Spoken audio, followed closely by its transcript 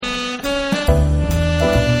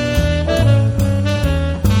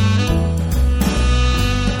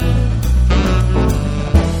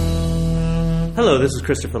this is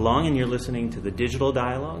Christopher Long, and you're listening to The Digital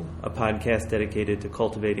Dialogue, a podcast dedicated to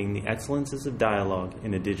cultivating the excellences of dialogue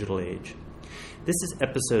in a digital age. This is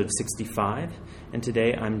episode 65, and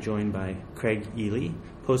today I'm joined by Craig Ely,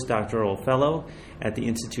 postdoctoral fellow at the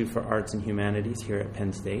Institute for Arts and Humanities here at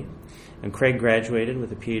Penn State. And Craig graduated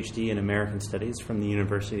with a PhD in American Studies from the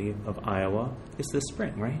University of Iowa. It's this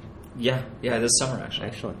spring, right? Yeah, this summer, actually.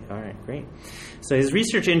 Excellent. All right, great. So his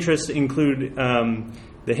research interests include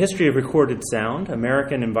the history of recorded sound,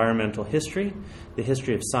 American environmental history, the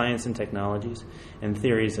history of science and technologies, and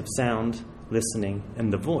theories of sound, listening,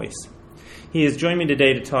 and the voice. He has joined me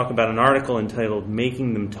today to talk about an article entitled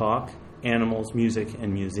Making Them Talk, Animals, Music,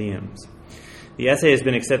 and Museums. The essay has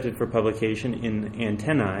been accepted for publication in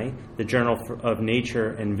Antennae, the Journal of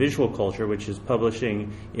Nature and Visual Culture, which is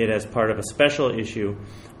publishing it as part of a special issue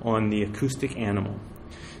on the acoustic animal,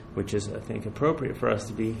 which is, I think, appropriate for us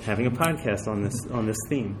to be having a podcast on this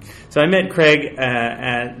theme. So I met Craig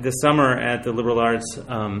this summer at the Liberal Arts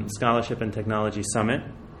Scholarship and Technology Summit,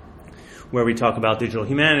 where we talk about digital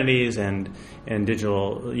humanities and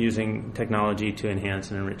digital using technology to enhance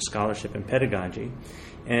and enrich scholarship and pedagogy.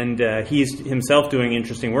 And he's himself doing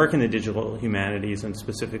interesting work in the digital humanities and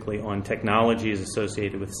specifically on technologies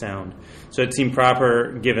associated with sound. So it seemed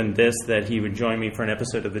proper, given this, that he would join me for an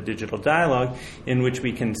episode of the Digital Dialogue in which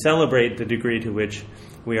we can celebrate the degree to which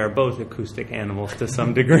we are both acoustic animals to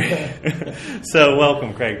some degree. So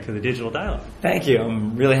welcome, Craig, to the Digital Dialogue. Thank you.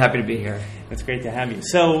 I'm really happy to be here. It's great to have you.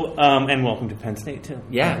 So, and welcome to Penn State, too.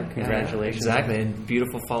 Yeah. Congratulations. Exactly. A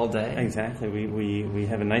beautiful fall day. Exactly. We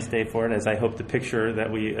have a nice day for it, as I hope the picture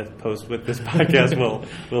that we post with this podcast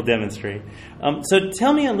will demonstrate. So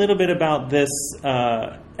tell me a little bit about this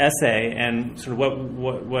essay and sort of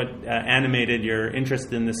what animated your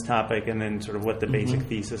interest in this topic, and then sort of what the basic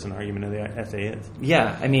thesis and argument of the essay is.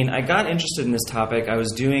 Yeah, I mean, I got interested in this topic. I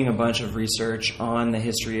was doing a bunch of research on the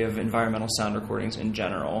history of environmental sound recordings in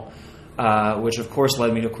general, which of course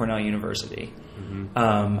led me to Cornell University.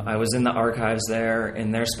 I was in the archives there,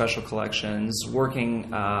 in their special collections, working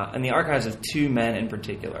in the archives of two men in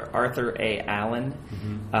particular, Arthur A. Allen,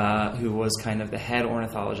 who was kind of the head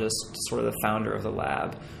ornithologist, sort of the founder of the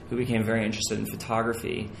lab, who became very interested in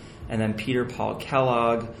photography, and then Peter Paul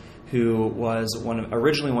Kellogg, who was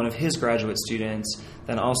originally one of his graduate students,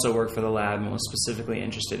 then also worked for the lab and was specifically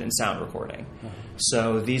interested in sound recording.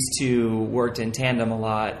 So these two worked in tandem a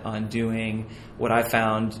lot on doing what I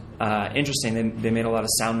found interesting. They made a lot of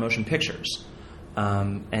sound motion pictures.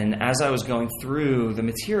 And as I was going through the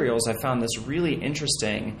materials, I found this really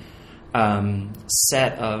interesting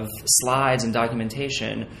set of slides and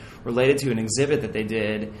documentation related to an exhibit that they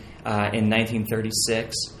did in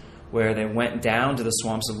 1936, where they went down to the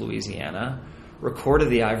swamps of Louisiana, recorded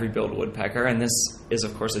the ivory-billed woodpecker, and this is,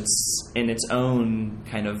 of course, it's in its own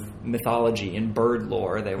kind of mythology in bird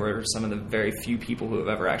lore. They were some of the very few people who have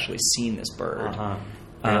ever actually seen this bird.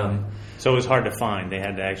 So it was hard to find. They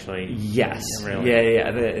had to actually... Yes. Really?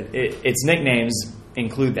 Yeah. Its nicknames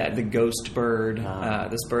include that, the ghost bird,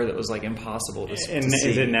 this bird that was like impossible to see.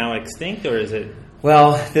 Is it now extinct, or is it...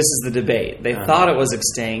 Well, this is the debate. They thought it was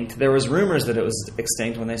extinct. There was rumors that it was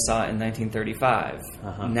extinct when they saw it in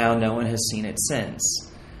 1935. Now no one has seen it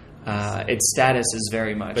since. Its status is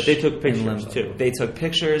very much... But they took pictures, too. They took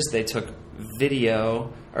pictures, they took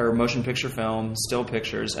video, or motion picture film, still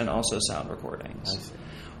pictures, and also sound recordings. I see.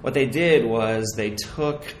 What they did was they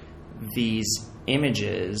took these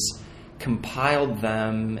images, compiled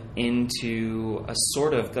them into a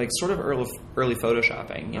sort of early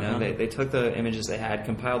photoshopping. They took the images they had,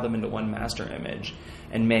 compiled them into one master image,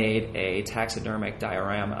 and made a taxidermic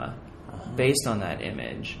diorama based on that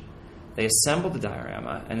image. They assembled the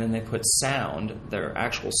diorama, and then they put sound, their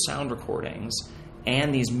actual sound recordings,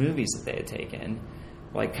 and these movies that they had taken,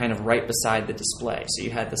 like kind of right beside the display. So you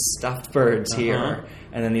had the stuffed birds here,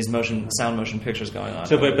 and then these sound motion pictures going on.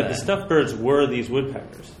 So, but the stuffed birds were these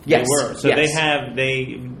woodpeckers. Yes, they were. So yes.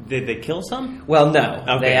 Did they kill some? Well, no.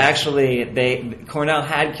 Okay. Cornell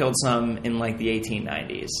had killed some in like the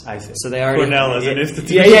 1890s. I see. So they already Cornell as an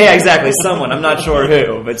institution. Yeah, exactly. Someone, I'm not sure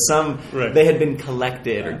who, but some right. They had been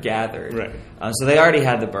collected or gathered. Right. So they already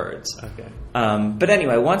had the birds. Okay. But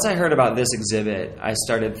anyway, once I heard about this exhibit, I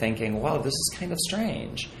started thinking, wow, this is kind of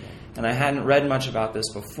strange. And I hadn't read much about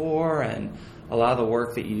this before, and a lot of the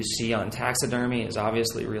work that you see on taxidermy is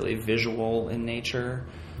obviously really visual in nature.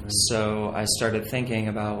 So I started thinking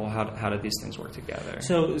about, well, how did these things work together?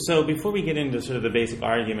 So before we get into sort of the basic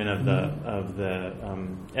argument of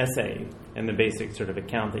the essay and the basic sort of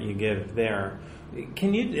account that you give there,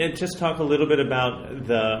 can you just talk a little bit about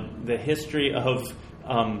the history of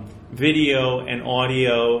video and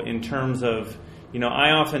audio in terms of,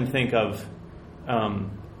 I often think of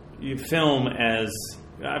film as...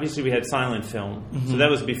 Obviously, we had silent film, so that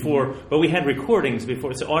was before. But we had recordings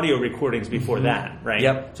before, so audio recordings before that, right?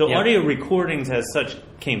 Yep. So audio recordings, as such,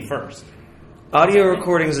 came first. Audio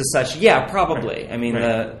recordings, as such, yeah, probably. Right. I mean,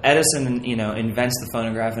 Edison, invents the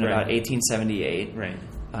phonograph in about 1878. Right.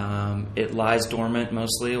 It lies dormant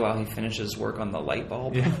mostly while he finishes work on the light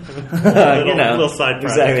bulb. Yeah. little side project.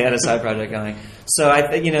 Exactly, had a side project going. So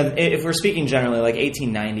if we're speaking generally, like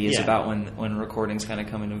 1890 is about when recordings kind of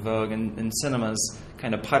come into vogue, and cinema's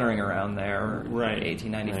kind of puttering around there, right?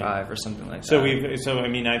 1895 or something like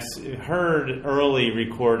that. I've heard early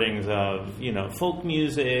recordings of folk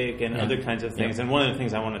music and other kinds of things, and one of the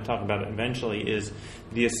things I want to talk about eventually is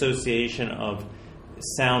the association of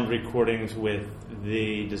sound recordings with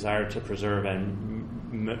the desire to preserve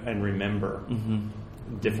and remember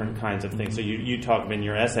different kinds of things. So you talk in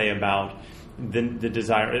your essay about the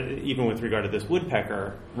desire, even with regard to this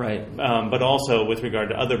woodpecker, right? But also with regard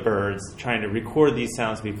to other birds, trying to record these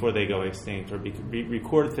sounds before they go extinct, or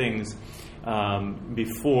record things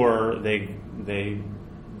before they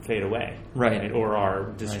fade away, right? Or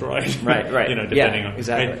are destroyed, right? Depending on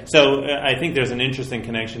exactly. Right? So I think there's an interesting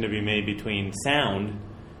connection to be made between sound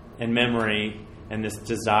and memory and this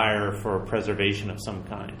desire for preservation of some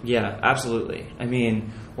kind. Yeah, absolutely. I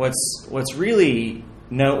mean, what's really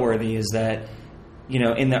noteworthy is that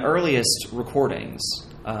in the earliest recordings,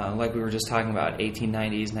 like we were just talking about,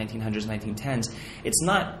 1890s, 1900s, 1910s, it's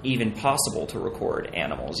not even possible to record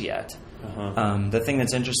animals yet. The thing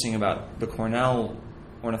that's interesting about the Cornell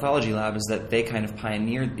Ornithology Lab is that they kind of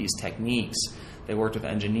pioneered these techniques. They worked with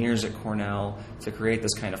engineers at Cornell to create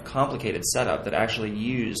this kind of complicated setup that actually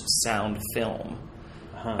used sound film.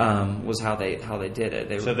 Was how they did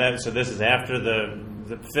it. So this is after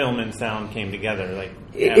the film and sound came together.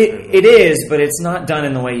 It is, but it's not done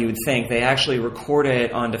in the way you would think. They actually record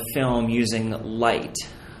it onto film using light.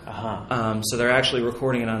 So they're actually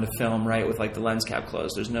recording it onto film, right, with the lens cap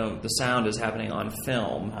closed. The sound is happening on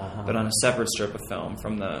film, but on a separate strip of film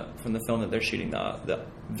from the film that they're shooting the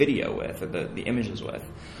video with, or the images with.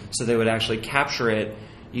 So they would actually capture it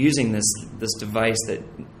using this device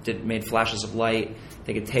that made flashes of light.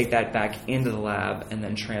 They could take that back into the lab and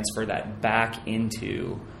then transfer that back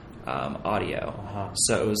into audio.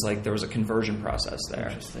 So it was there was a conversion process there.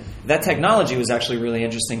 Interesting. That technology was actually really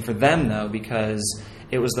interesting for them, though, because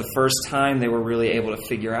it was the first time they were really able to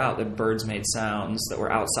figure out that birds made sounds that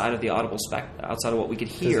were outside of the audible outside of what we could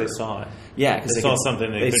hear. Because they saw it. Yeah, because they saw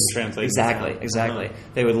something they couldn't translate. Exactly.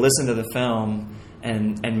 They would listen to the film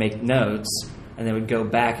and make notes, and they would go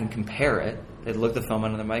back and compare it. They'd look the film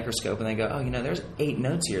under the microscope, and they go, there's 8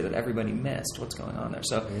 notes here that everybody missed. What's going on there?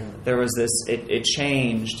 So there was this. It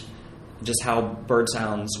changed just how bird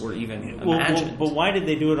sounds were even imagined. But why did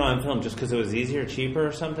they do it on film? Just because it was easier, cheaper,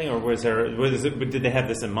 or something? Or did they have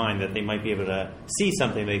this in mind that they might be able to see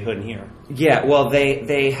something they couldn't hear? Yeah, well,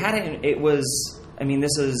 they had it. It was. I mean,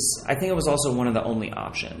 I think it was also one of the only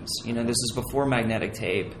options. This is before magnetic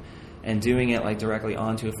tape. And doing it directly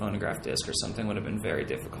onto a phonograph disc or something would have been very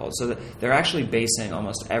difficult. So they're actually basing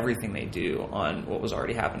almost everything they do on what was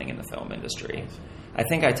already happening in the film industry. I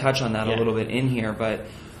think I touch on that a little bit in here, but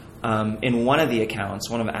in one of the accounts,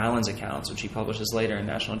 one of Alan's accounts, which he publishes later in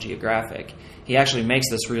National Geographic, he actually makes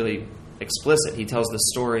this really explicit. He tells this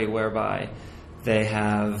story whereby they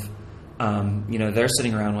have, they're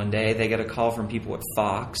sitting around one day, they get a call from people at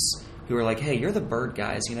Fox who are like, hey, you're the bird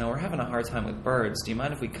guys, we're having a hard time with birds. Do you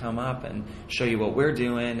mind if we come up and show you what we're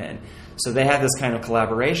doing? And so they have this kind of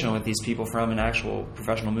collaboration with these people from an actual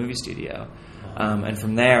professional movie studio. And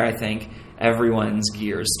from there, I think everyone's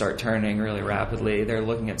gears start turning really rapidly. They're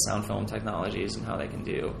looking at sound film technologies and how they can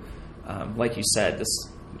do, like you said,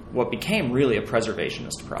 what became really a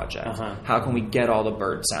preservationist project. How can we get all the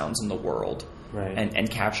bird sounds in the world? Right. And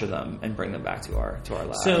capture them and bring them back to our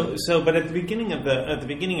lab. But at the beginning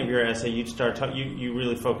of your essay, you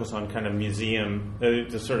really focus on kind of museum,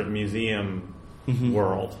 the sort of museum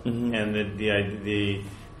world, and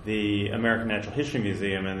the American Natural History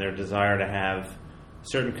Museum and their desire to have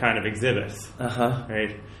certain kind of exhibits,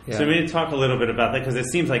 right? Yeah. So maybe talk a little bit about that, because it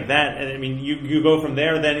seems like that. I mean, you go from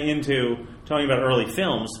there then into talking about early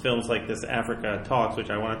films like this Africa Talks, which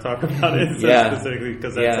I want to talk about specifically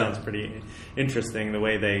because that sounds pretty interesting. The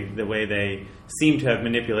way they seem to have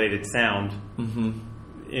manipulated sound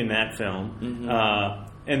in that film,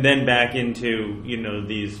 and then back into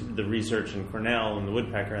the research in Cornell and the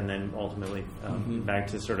woodpecker, and then ultimately back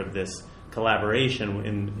to sort of this collaboration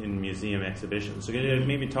in museum exhibitions. So, can you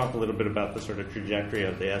maybe talk a little bit about the sort of trajectory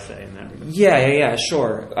of the essay in that regard? Yeah,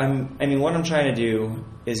 sure. What I'm trying to do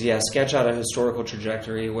is, sketch out a historical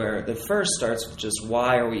trajectory where the first starts with just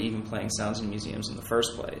why are we even playing sounds in museums in the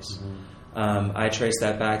first place? Mm-hmm. I trace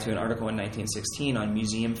that back to an article in 1916 on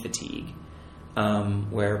museum fatigue,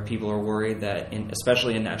 where people are worried that,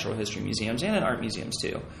 especially in natural history museums and in art museums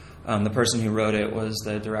too, the person who wrote it was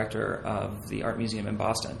the director of the art museum in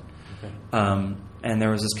Boston. Okay. And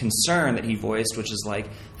there was this concern that he voiced, which is like,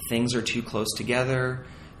 things are too close together.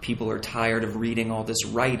 People are tired of reading all this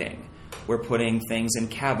writing. We're putting things in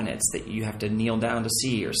cabinets that you have to kneel down to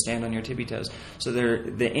see or stand on your tippy toes. So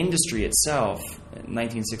the industry itself, in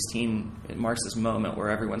 1916, it marks this moment where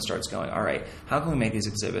everyone starts going, all right, how can we make these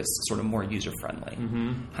exhibits sort of more user-friendly?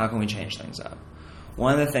 Mm-hmm. How can we change things up?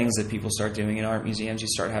 One of the things that people start doing in art museums, you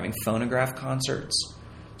start having phonograph concerts.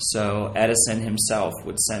 So Edison himself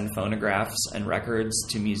would send phonographs and records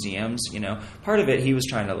to museums. Part of it, he was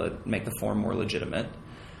trying to make the form more legitimate.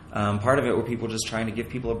 Part of it were people just trying to give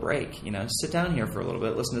people a break. Sit down here for a little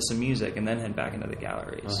bit, listen to some music, and then head back into the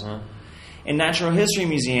galleries. Uh-huh. In natural history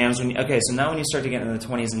museums, so now when you start to get into the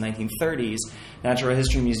 20s and 1930s, natural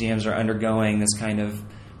history museums are undergoing this kind of,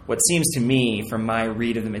 what seems to me, from my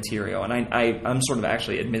read of the material, and I'm sort of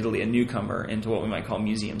actually admittedly a newcomer into what we might call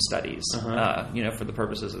museum studies, uh-huh. For the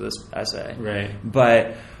purposes of this essay. Right.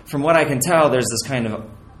 But from what I can tell, there's this kind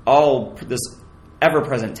of this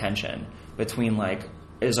ever-present tension between, like,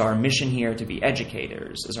 is our mission here to be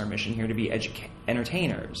educators? Is our mission here to be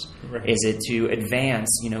entertainers? Right. Is it to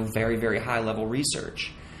advance, very, very high-level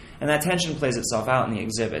research? And that tension plays itself out in the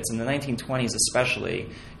exhibits. In the 1920s especially,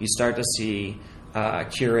 you start to see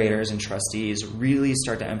curators and trustees really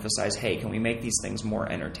start to emphasize, hey, can we make these things more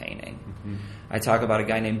entertaining? Mm-hmm. I talk about a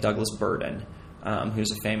guy named Douglas Burden,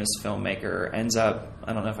 who's a famous filmmaker, ends up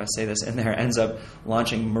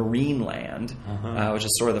launching Marineland, uh-huh. Which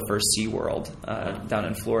is sort of the first SeaWorld down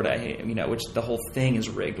in Florida, which the whole thing is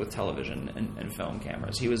rigged with television and film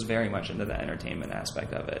cameras. He was very much into the entertainment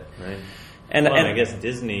aspect of it. Right. And I guess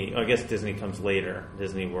Disney comes later.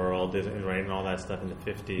 Disney World, right, and all that stuff in the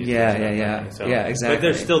 50s. Yeah. So, yeah, exactly. But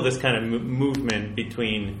there's still this kind of movement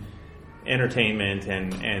between entertainment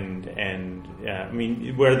and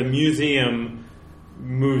where the museum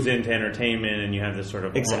moves into entertainment, and you have this sort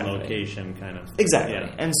of on location kind of exactly.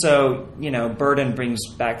 Yeah. And so Burden brings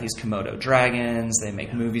back these Komodo dragons. They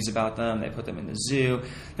make movies about them. They put them in the zoo.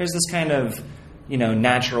 There's this kind of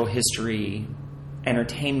natural history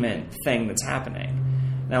entertainment thing that's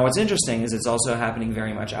happening. Now, what's interesting is it's also happening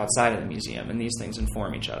very much outside of the museum, and these things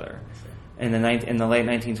inform each other. In the late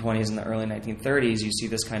 1920s and the early 1930s, you see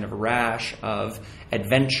this kind of rash of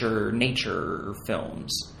adventure nature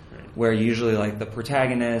films, where usually, like, the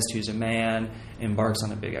protagonist, who's a man, embarks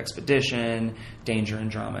on a big expedition, danger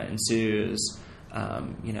and drama ensues,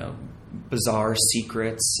 bizarre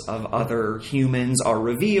secrets of other humans are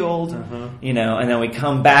revealed, uh-huh. And then we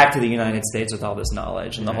come back to the United States with all this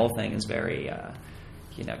knowledge, and the whole thing is very,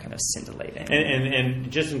 kind of scintillating.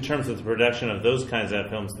 And just in terms of the production of those kinds of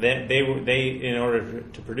films, they in order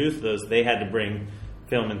to produce those, they had to bring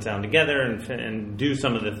film and sound together and do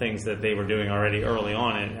some of the things that they were doing already early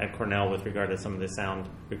on at Cornell with regard to some of the sound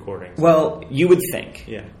recordings. Well, you would think.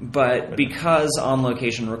 Yeah. But because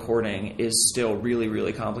on-location recording is still really,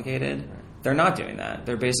 really complicated, they're not doing that.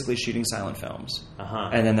 They're basically shooting silent films. Uh-huh.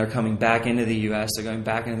 And then they're coming back into the U.S., they're going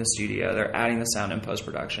back into the studio, they're adding the sound in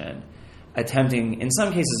post-production. In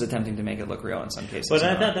some cases, attempting to make it look real, in some cases But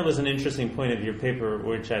I not. thought that was an interesting point of your paper,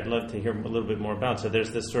 which I'd love to hear a little bit more about. So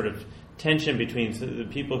there's this sort of tension between the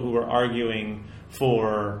people who were arguing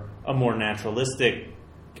for a more naturalistic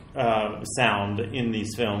sound in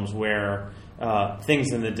these films, where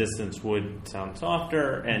things in the distance would sound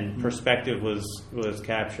softer and perspective was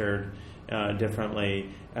captured differently,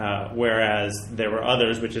 whereas there were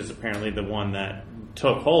others, which is apparently the one that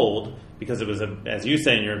took hold, because it was as you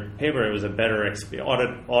say in your paper, it was a better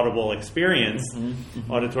audible experience,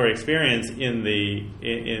 auditory experience in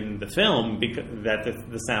the film, because that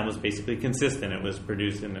the sound was basically consistent. It was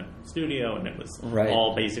produced in a studio, and it was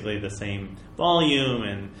all basically the same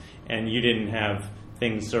volume, and you didn't have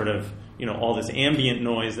things sort of all this ambient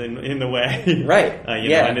noise in the way, right?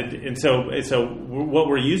 And so what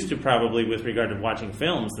we're used to probably with regard to watching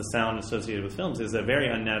films, the sound associated with films, is a very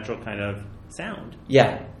unnatural kind of sound.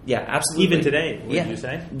 Yeah, absolutely. Even today, would you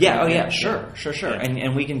say? Yeah, sure. Yeah.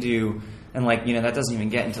 And we can do, and that doesn't even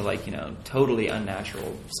get into totally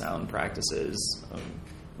unnatural sound practices,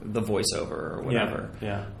 the voiceover or whatever.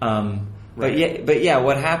 Yeah. But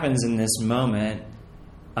what happens in this moment?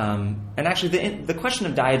 And actually, the question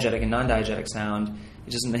of diegetic and non-diegetic sound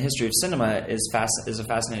just in the history of cinema, is a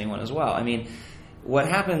fascinating one as well. I mean, what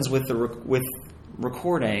happens with with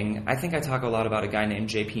recording, I think I talk a lot about a guy named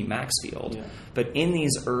J.P. Maxfield, but in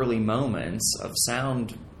these early moments of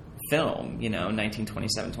sound film,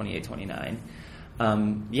 1927, 28, 29,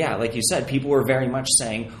 like you said, people were very much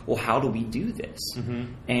saying, well, how do we do this?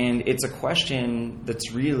 Mm-hmm. And it's a question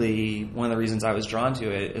that's really one of the reasons I was drawn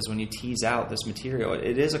to it is when you tease out this material,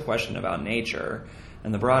 it is a question about nature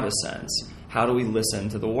in the broadest sense. How do we listen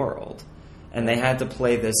to the world? And they had to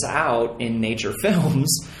play this out in nature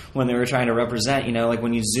films when they were trying to represent, like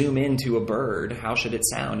when you zoom into a bird, how should it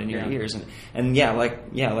sound in your ears? And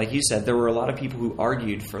like you said, there were a lot of people who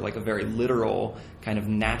argued for like a very literal kind of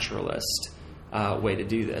naturalist way to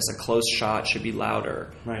do this. A close shot should be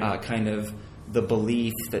louder. Right. Kind of the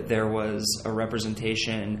belief that there was a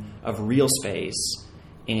representation of real space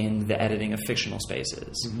in the editing of fictional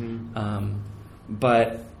spaces. Mm-hmm.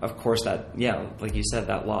 But of course, that like you said,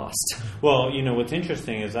 that lost. Well, what's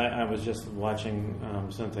interesting is I was just watching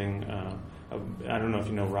something. I don't know if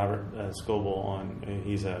you know Robert Scoble.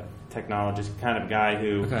 He's a technologist kind of guy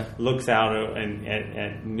who looks out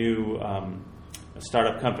at new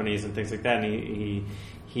startup companies and things like that. And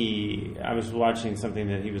I was watching something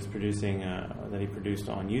that he was producing that he produced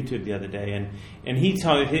on YouTube the other day, and he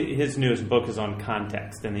told his newest book is on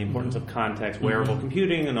context and the importance of context, wearable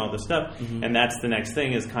computing, and all this stuff. And that's the next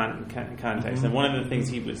thing is context. And one of the things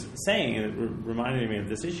he was saying, and it reminded me of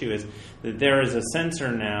this issue, is that there is a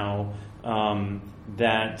sensor now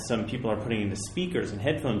that some people are putting into speakers and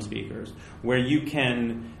headphone speakers, where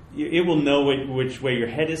it will know which way your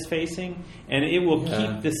head is facing, and it will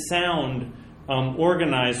keep the sound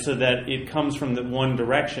organized so that it comes from the one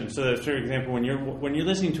direction. So that, for example, when you're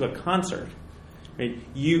listening to a concert, right,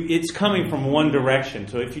 it's coming from one direction.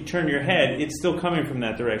 So if you turn your head, it's still coming from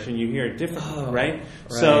that direction. You hear it differently, right?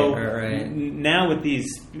 So now with these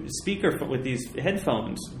with these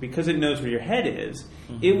headphones, because it knows where your head is,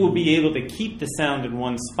 it will be able to keep the sound in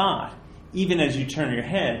one spot, even as you turn your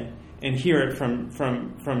head and hear it from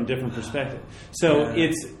different perspectives. So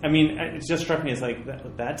it just struck me as like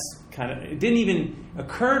that's kind of, it didn't even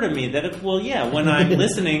occur to me that when I'm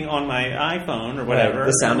listening on my iPhone or whatever,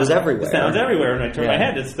 the sound is everywhere. The sound's everywhere. When I turn my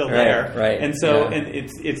head, it's still there. Right. And so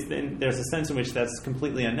and there's a sense in which that's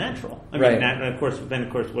completely unnatural. I mean, and of course,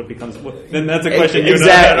 what becomes then that's a question you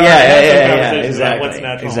exactly. About what's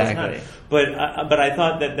natural and what's not. But I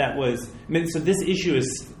thought that was, so this issue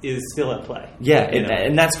is still at play. Yeah,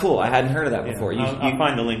 and that's cool. I hadn't heard of that before. I'll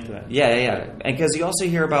find the link to that. Yeah. And because you also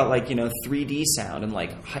hear about 3D sound and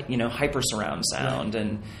hyper surround sound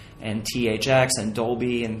and THX and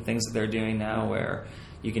Dolby and things that they're doing now where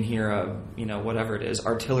you can hear whatever it is,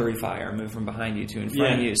 artillery fire move from behind you to in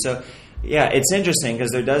front of you. So it's interesting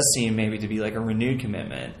because there does seem maybe to be like a renewed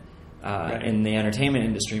commitment in the entertainment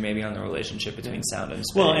industry, maybe on the relationship between sound and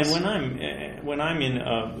space. Well, and when I'm in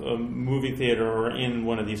a movie theater or in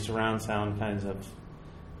one of these surround sound kinds of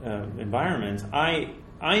environments,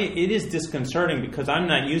 it is disconcerting because I'm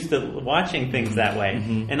not used to watching things that way,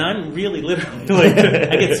 and I'm really literally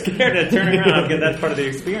I get scared at turning around because that's part of the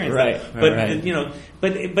experience.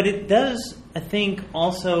 But it does, I think,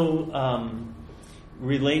 also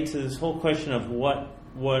relate to this whole question of what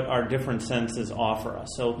our different senses offer us.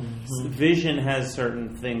 So vision has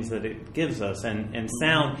certain things that it gives us, and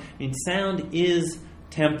sound. I mean, sound is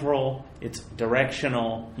temporal. It's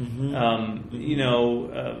directional.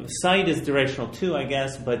 Sight is directional too, I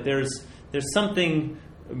guess. But there's something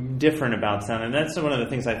different about sound, and that's one of the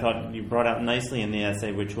things I thought you brought out nicely in the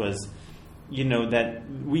essay, which was, that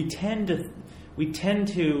we tend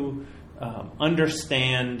to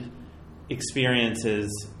understand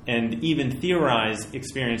experiences and even theorize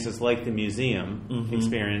experiences like the museum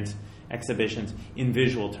experience, exhibitions, in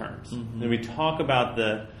visual terms. And we talk about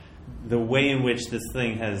the way in which this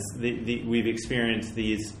thing has we've experienced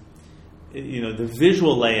these, the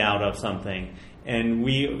visual layout of something, and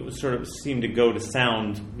we sort of seem to go to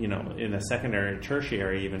sound, in a secondary,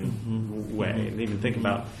 tertiary even way, and even think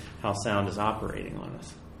about how sound is operating on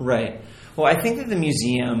us. Right. Well, I think that the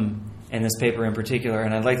museum, and this paper in particular,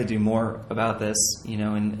 and I'd like to do more about this,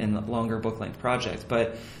 in longer book-length projects,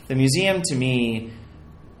 but the museum, to me,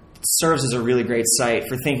 serves as a really great site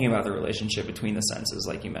for thinking about the relationship between the senses,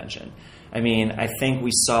 like you mentioned. I mean, I think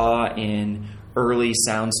we saw in early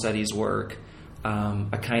sound studies work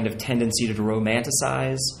a kind of tendency to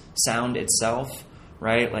romanticize sound itself,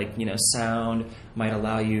 right? Like, sound might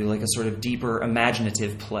allow you like a sort of deeper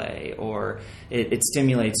imaginative play, or it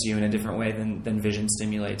stimulates you in a different way than vision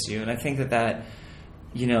stimulates you. And I think that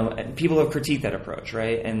people have critiqued that approach,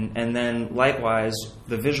 right? And then likewise,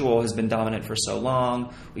 the visual has been dominant for so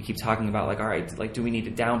long. We keep talking about all right, do we need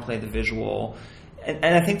to downplay the visual?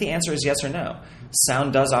 And I think the answer is yes or no.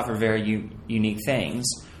 Sound does offer very unique things,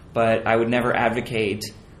 but I would never advocate,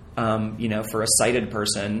 for a sighted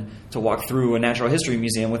person to walk through a natural history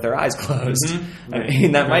museum with their eyes closed. Mm-hmm. I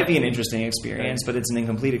mean, that might be an interesting experience, but it's an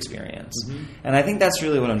incomplete experience. Mm-hmm. And I think that's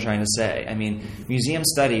really what I'm trying to say. I mean, museum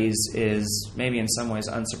studies is maybe in some ways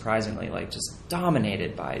unsurprisingly just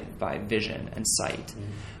dominated by vision and sight.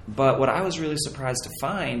 Mm-hmm. But what I was really surprised to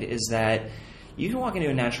find is that you can walk into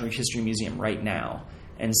a natural history museum right now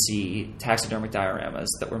and see taxidermic dioramas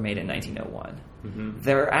that were made in 1901. Mm-hmm.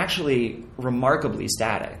 They're actually remarkably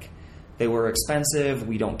static. They were expensive.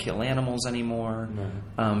 We don't kill animals anymore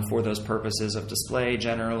for those purposes of display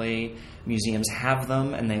generally. Museums have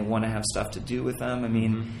them, and they want to have stuff to do with them. I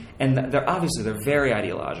mean, and they're very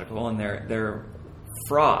ideological, and they're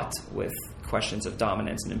fraught with questions of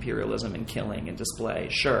dominance and imperialism and killing and display,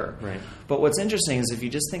 sure. Right. But what's interesting is if you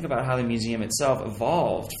just think about how the museum itself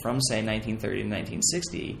evolved from, say, 1930 to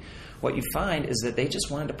 1960, what you find is that they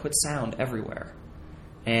just wanted to put sound everywhere.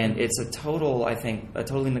 And it's a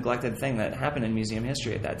totally neglected thing that happened in museum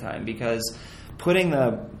history at that time, because putting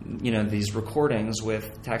these recordings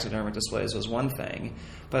with taxidermic displays was one thing,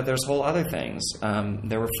 but there's whole other things.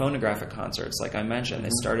 There were phonographic concerts, like I mentioned.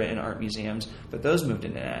 They started in art museums, but those moved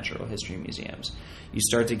into natural history museums. You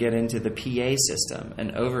start to get into the PA system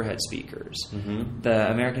and overhead speakers. Mm-hmm.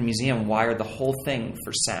 The American Museum wired the whole thing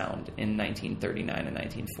for sound in 1939 and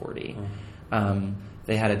 1940. Mm-hmm.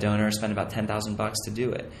 They had a donor spend about $10,000 to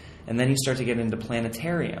do it. And then you start to get into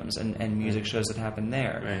planetariums and music shows that happen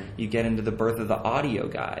there. Right. You get into the birth of the audio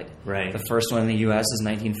guide. Right. The first one in the U.S. is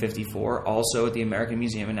 1954, also at the American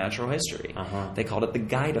Museum of Natural History. Uh-huh. They called it the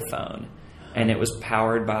guidophone, and it was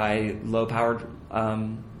powered by low-powered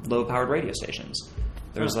radio stations.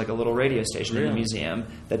 There was a little radio station in the museum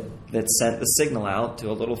that sent the signal out to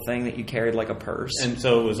a little thing that you carried like a purse. And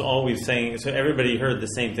so it was always saying, so everybody heard the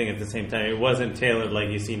same thing at the same time. It wasn't tailored like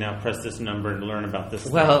you see now, press this number and learn about this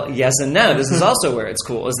Well, thing. Yes and no. This is also where it's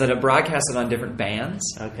cool, is that it broadcasted on different bands.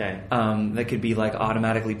 Okay. That could be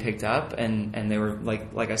automatically picked up, and they were,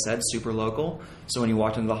 like I said, super local. So when you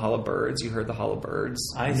walked into the Hall of Birds, you heard the Hall of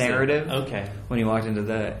Birds narrative. See. Okay. When you walked into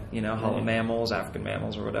the Hall of Mammals, African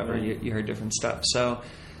mammals or whatever, you heard different stuff.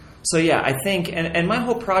 So yeah, I think, and my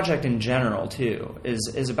whole project in general too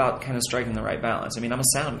is about kind of striking the right balance. I mean, I'm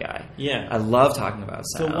a sound guy. Yeah, I love talking about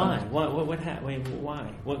sound. So why? Why?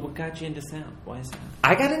 What got you into sound? Why sound?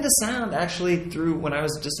 I got into sound actually through when I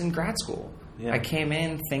was just in grad school. Yeah. I came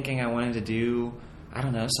in thinking I wanted to do, I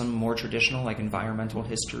don't know, some more traditional environmental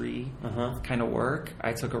history kind of work.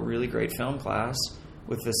 I took a really great film class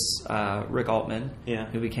with this Rick Altman,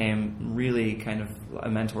 who became really kind of a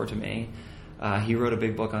mentor to me. He wrote a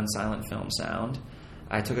big book on silent film sound.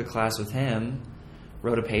 I took a class with him,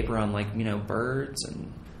 wrote a paper on birds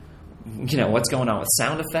and what's going on with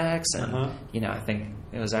sound effects, and I think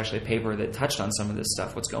it was actually a paper that touched on some of this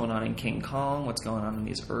stuff. What's going on in King Kong? What's going on in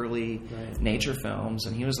these early nature films?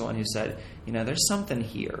 And he was the one who said, there's something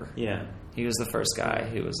here. Yeah. He was the first guy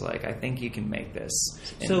who was like, I think you can make this.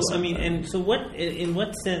 So I mean, and so what? In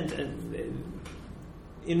what sense?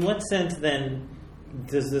 In what sense then?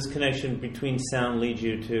 Does this connection between sound lead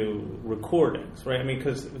you to recordings, right? I mean,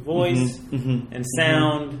 because voice and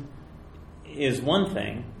sound is one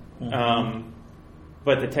thing,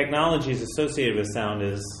 but the technologies associated with sound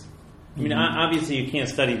is... I mean, obviously you can't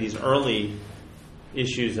study these early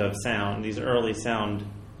issues of sound, these early sound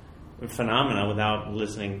phenomena without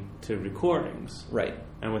listening to recordings. Right.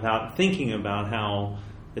 And without thinking about how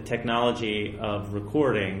the technology of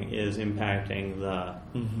recording is impacting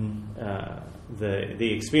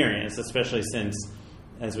the experience, especially since,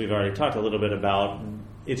 as we've already talked a little bit about,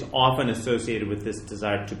 it's often associated with this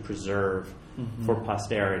desire to preserve for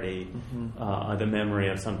posterity the memory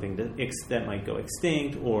of something that might go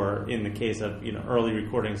extinct, or in the case of early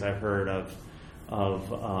recordings I've heard of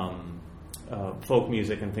folk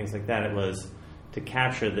music and things like that, it was to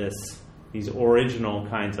capture these original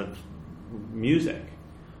kinds of music,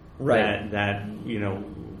 right? That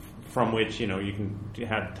from which you can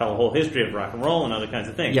tell a whole history of rock and roll and other kinds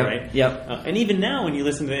of things, right? Yep. And even now, when you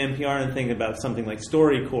listen to NPR and think about something like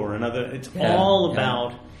StoryCorps and other, it's all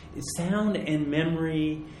about sound and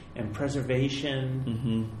memory and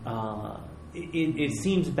preservation. It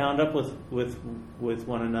seems bound up with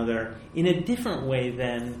one another in a different way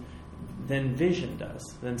than vision does,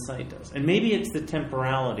 than sight does, and maybe it's the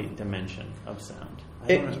temporality dimension of sound.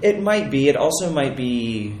 It might be. It also might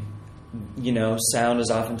be. Sound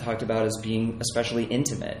is often talked about as being especially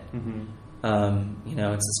intimate.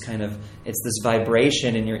 It's this kind of, it's this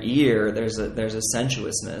vibration in your ear. There's a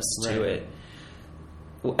sensuousness to it.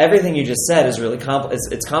 Well, everything you just said is really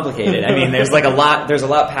it's complicated. I mean, there's a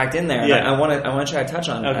lot packed in there. Yeah. I want to try to touch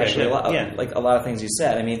on actually a lot of things you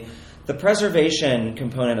said. I mean, the preservation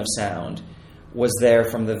component of sound was there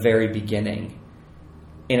from the very beginning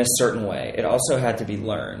in a certain way. It also had to be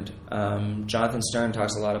learned. Jonathan Stern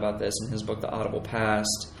talks a lot about this in his book, The Audible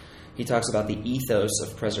Past. He talks about the ethos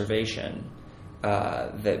of preservation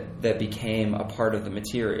that became a part of the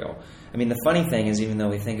material. I mean, the funny thing is, even though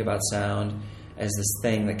we think about sound as this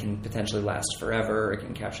thing that can potentially last forever, it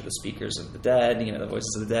can capture the speakers of the dead, the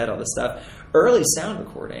voices of the dead, all this stuff, early sound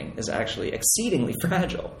recording is actually exceedingly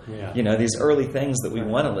fragile. Yeah. These early things that we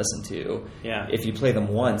want to listen to, if you play them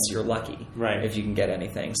once, you're lucky if you can get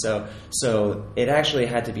anything. So it actually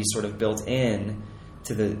had to be sort of built in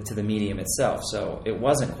to the medium itself. So it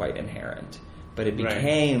wasn't quite inherent, but it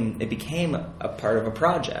became a part of a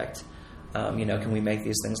project. Can we make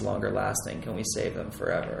these things longer lasting? Can we save them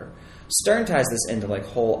forever? Stern ties this into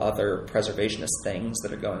whole other preservationist things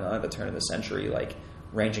that are going on at the turn of the century,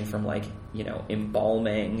 ranging from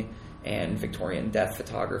embalming and Victorian death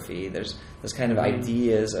photography. There's this kind of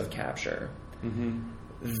ideas of capture. Mm-hmm.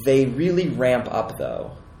 They really ramp up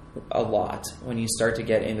though a lot when you start to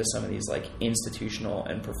get into some of these institutional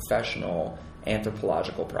and professional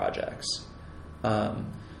anthropological projects.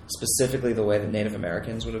 Specifically the way that Native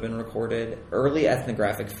Americans would have been recorded. Early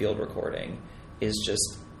ethnographic field recording is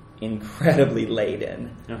just incredibly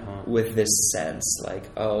laden with this sense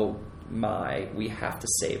oh my, we have to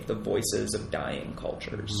save the voices of dying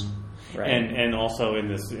cultures. Mm-hmm. Right? And also in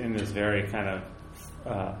this very kind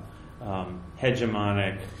of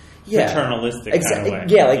hegemonic, paternalistic kind of way.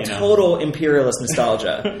 Yeah, total imperialist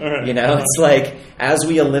nostalgia. It's as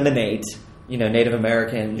we eliminate Native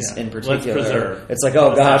Americans in particular, it's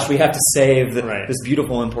we have to save this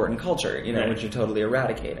beautiful, important culture, which you're totally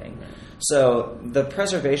eradicating. Right. So the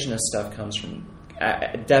preservationist stuff comes from,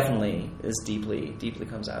 definitely is deeply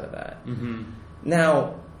comes out of that. Mm-hmm.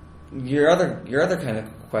 Now, your other kind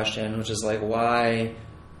of question, which is why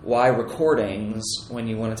recordings when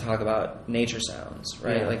you want to talk about nature sounds,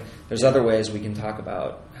 right? Yeah. There's other ways we can talk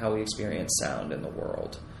about how we experience sound in the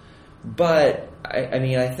world. But,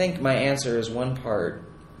 I think my answer is one part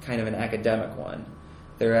kind of an academic one.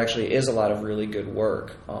 There actually is a lot of really good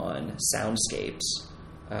work on soundscapes,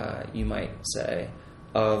 you might say,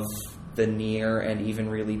 of the near and even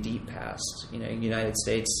really deep past. United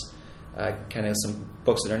States, kind of some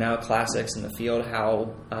books that are now classics in the field,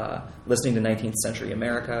 how listening to 19th century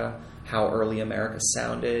America, how early America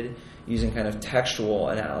sounded, using kind of textual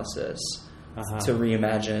analysis to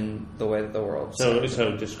reimagine the way that the world sounded.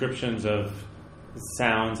 So descriptions of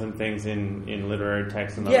sounds and things in literary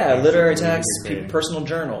texts and literary texts, personal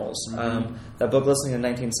journals. Mm-hmm. That book, Listening to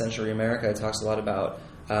 19th Century America, talks a lot about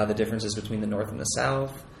the differences between the North and the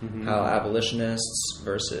South, how abolitionists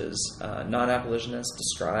versus non-abolitionists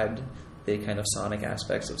described the kind of sonic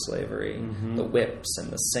aspects of slavery, the whips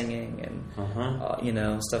and the singing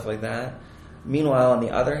and stuff like that. Meanwhile, on the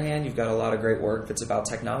other hand, you've got a lot of great work that's about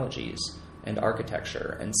technologies and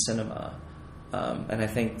architecture and cinema. And I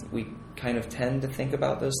think we kind of tend to think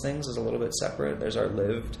about those things as a little bit separate. There's our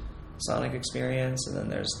lived sonic experience, and then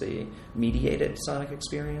there's the mediated sonic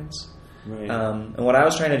experience. Right. And what I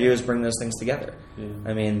was trying to do is bring those things together. Yeah.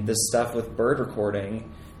 I mean, this stuff with bird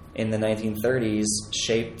recording in the 1930s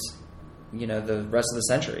shaped, the rest of the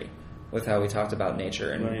century with how we talked about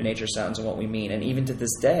nature and nature sounds and what we mean. And even to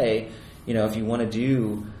this day, if you want to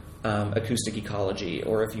do acoustic ecology,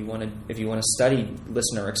 or if you want to study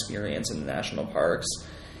listener experience in the national parks,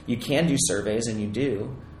 you can do surveys, and you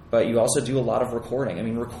do, but you also do a lot of recording. I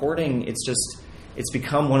mean, recording, it's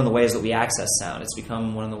become one of the ways that we access sound. It's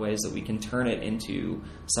become one of the ways that we can turn it into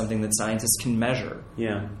something that scientists can measure.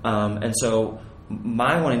 Yeah. And so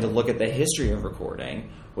my wanting to look at the history of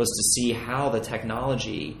recording was to see how the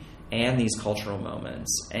technology and these cultural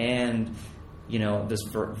moments and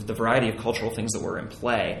the variety of cultural things that were in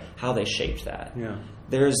play, how they shaped that. Yeah.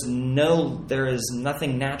 There is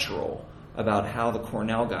nothing natural about how the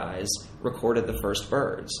Cornell guys recorded the first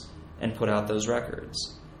birds and put out those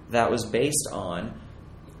records. That was based on,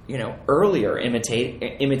 earlier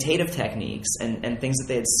imitative techniques and things that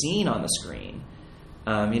they had seen on the screen.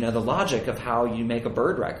 The logic of how you make a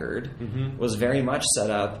bird record was very much set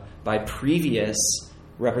up by previous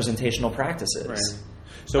representational practices. Right.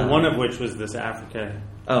 So one of which was this Africa.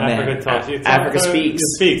 Africa Speaks.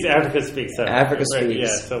 Africa Speaks. Africa Speaks. Yeah.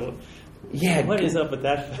 So Yeah, what is up with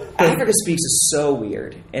that? Africa Speaks is so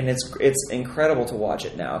weird, and it's incredible to watch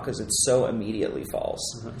it now because it's so immediately false.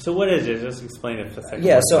 So what is it? Just explain it for a second.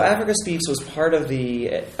 Yeah, so Africa Speaks was part of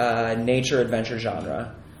the nature adventure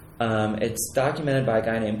genre. It's documented by a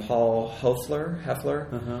guy named Paul Heffler,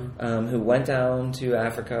 who went down to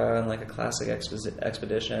Africa on like a classic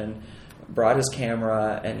expedition, brought his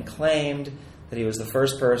camera, and claimed that he was the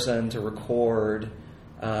first person to record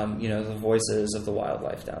the voices of the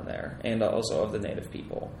wildlife down there and also of the native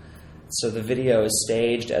people. So the video is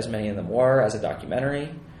staged, as many of them were, as a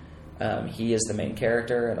documentary. He is the main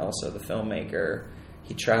character and also the filmmaker.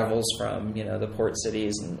 He travels from, the port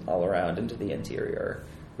cities and all around into the interior,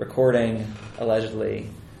 recording,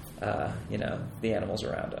 allegedly, the animals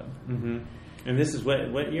around him. Mm-hmm. And this is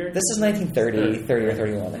what year? This is 1930, 30 or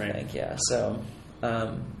 31, I think, yeah. So,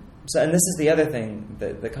 and this is the other thing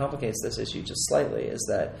that complicates this issue just slightly, is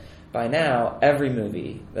that by now, every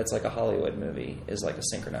movie that's like a Hollywood movie is like a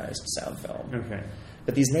synchronized sound film. Okay.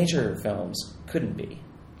 But these nature films couldn't be.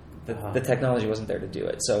 The technology wasn't there to do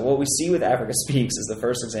it. So what we see with Africa Speaks is the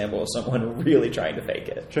first example of someone really trying to fake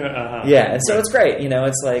it. Yeah, and so it's great.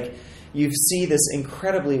 It's like you see this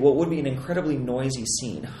what would be an incredibly noisy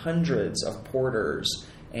scene, hundreds of porters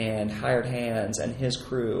and hired hands and his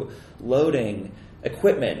crew loading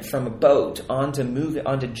equipment from a boat onto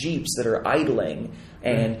jeeps that are idling,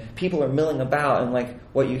 and people are milling about, and like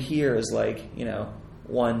what you hear is like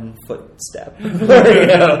one footstep,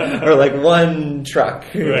 or like one truck,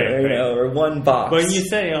 or one box. But you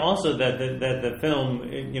say also that the film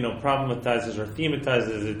problematizes or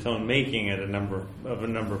thematizes its own making at a number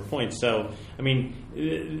of points. So I mean,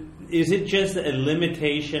 is it just a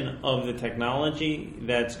limitation of the technology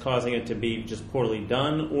that's causing it to be just poorly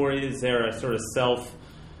done, or is there a sort of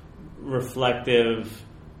self-reflective,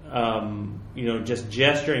 just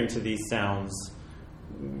gesturing to these sounds,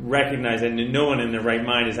 recognizing that no one in their right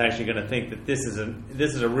mind is actually going to think that this is a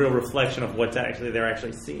real reflection of what they're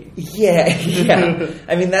actually seeing? Yeah.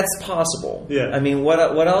 I mean, that's possible. Yeah. I mean, what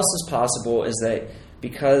else is possible is that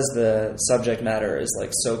because the subject matter is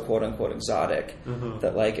like so quote unquote exotic,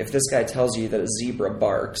 that like if this guy tells you that a zebra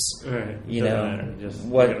barks,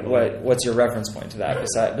 what's your reference point to that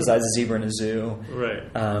besides a zebra in a zoo? Right.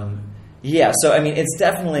 Yeah, so I mean, it's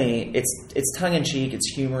definitely it's tongue in cheek.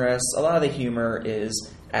 It's humorous. A lot of the humor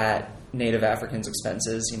is at Native Africans'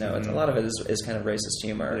 expenses. A lot of it is kind of racist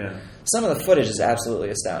humor. Yeah. Some of the footage is absolutely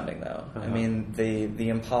astounding, though. I mean, the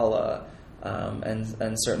impala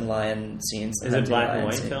and certain lion scenes. Is it black and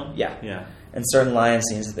white film? Yeah. And certain lion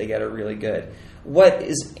scenes that they get are really good. What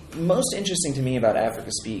is most interesting to me about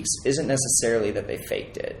Africa Speaks isn't necessarily that they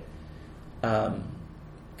faked it.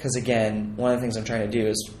 Because again, one of the things I'm trying to do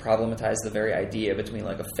is problematize the very idea between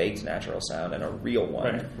like a faked natural sound and a real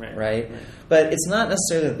one, right? But it's not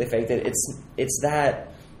necessarily that they faked it. It's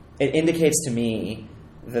that it indicates to me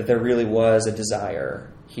that there really was a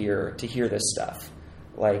desire here to hear this stuff.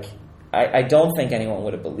 Like, I don't think anyone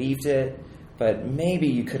would have believed it, but maybe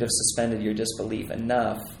you could have suspended your disbelief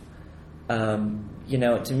enough.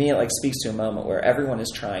 To me, it like speaks to a moment where everyone is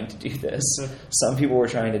trying to do this. Some people were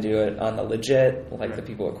trying to do it on the legit, like the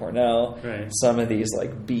people at Cornell. Right. Some of these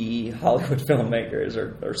like B Hollywood filmmakers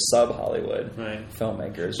or sub Hollywood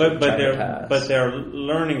filmmakers. But they're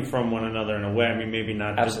learning from one another in a way. I mean, maybe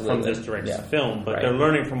not just from this direct film, but they're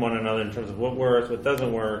learning from one another in terms of what works, what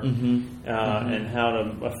doesn't work, and how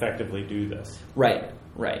to effectively do this. Right.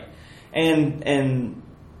 And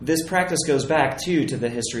this practice goes back to the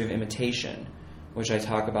history of imitation, which I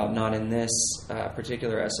talk about not in this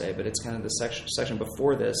particular essay, but it's kind of the section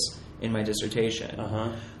before this in my dissertation.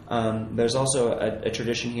 There's also a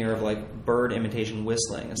tradition here of like bird imitation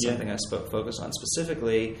whistling. It's something I focus on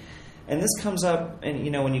specifically. And this comes up, and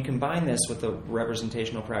when you combine this with the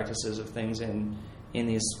representational practices of things in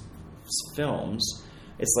these films,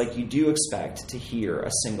 it's like you do expect to hear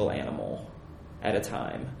a single animal at a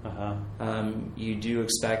time. You do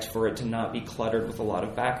expect for it to not be cluttered with a lot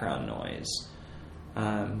of background noise.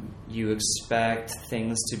 You expect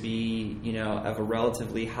things to be, of a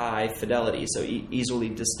relatively high fidelity, so easily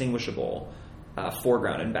distinguishable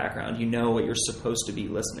foreground and background. You know what you're supposed to be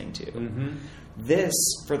listening to. This,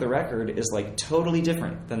 for the record, is like totally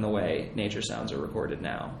different than the way nature sounds are recorded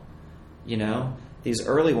now. These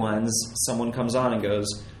early ones, someone comes on and goes,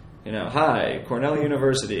 hi, Cornell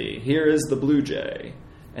University, here is the blue jay.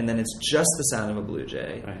 And then it's just the sound of a blue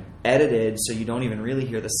jay, edited so you don't even really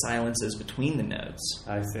hear the silences between the notes.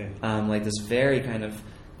 I see. Like this very kind of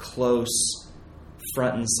close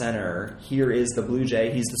front and center. Here is the blue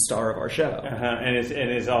jay. He's the star of our show. And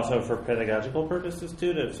it's also for pedagogical purposes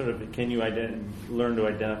too. To sort of, can you learn to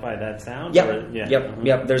identify that sound? Yep.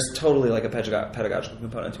 Yep. There's totally like a pedagogical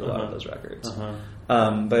component to a lot of those records.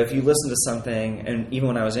 But if you listen to something, and even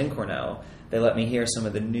when I was in Cornell, they let me hear some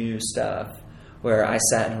of the new stuff where I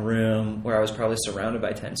sat in a room where I was probably surrounded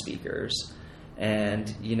by 10 speakers,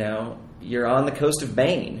 and you're on the coast of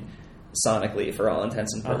Maine. Sonically, for all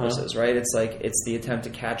intents and purposes, right? It's like it's the attempt to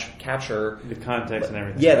capture the context and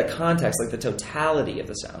everything. Yeah, the context, like the totality of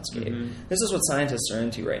the soundscape. This is what scientists are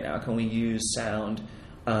into right now. Can we use sound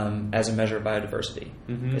as a measure of biodiversity?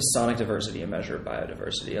 Is sonic diversity a measure of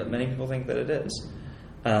biodiversity? Many people think that it is.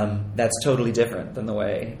 That's totally different than the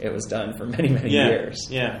way it was done for many years.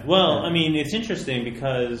 Yeah. Well, I mean, it's interesting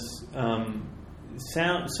because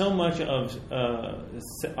sound. So much of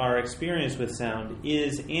our experience with sound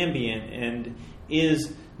is ambient and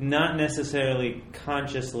is not necessarily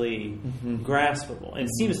consciously graspable. And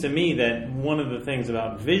it seems to me that one of the things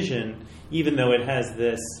about vision, even though it has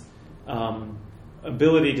this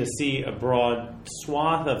ability to see a broad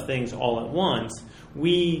swath of things all at once,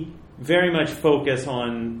 we very much focus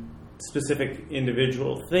on specific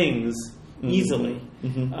individual things easily.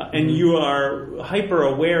 And you are hyper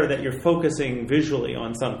aware that you're focusing visually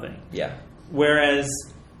on something. Yeah. Whereas,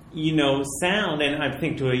 sound, and I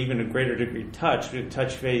think to even a greater degree touch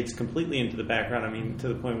fades completely into the background. I mean, to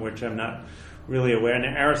the point which I'm not really aware. And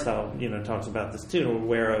Aristotle, talks about this too,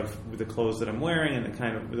 aware of the clothes that I'm wearing and the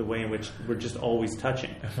kind of the way in which we're just always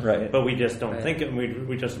touching. Right. But we just don't think it.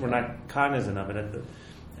 We're not cognizant of it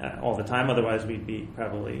all the time. Otherwise, we'd be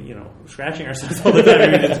probably scratching ourselves all the time. I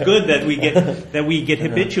mean, it's good that we get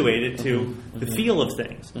habituated to the feel of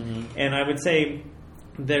things. And I would say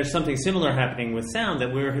there's something similar happening with sound,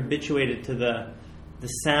 that we're habituated to the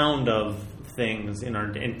sound of things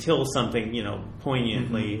until something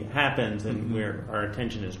poignantly happens and where our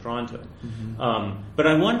attention is drawn to it. But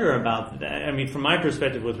I wonder about that. I mean, from my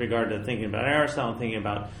perspective, with regard to thinking about Aristotle and thinking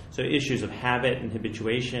about issues of habit and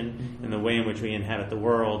habituation and the way in which we inhabit the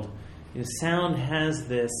world, sound has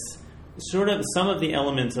this sort of some of the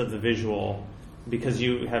elements of the visual, because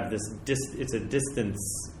you have this it's a distance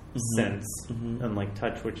sense, unlike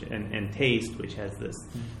touch, which and taste, which has this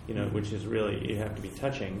which is really, you have to be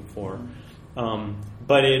touching for.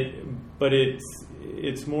 But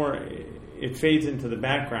it's more, it fades into the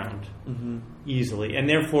background easily, and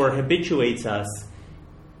therefore habituates us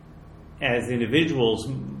as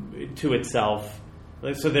individuals to itself.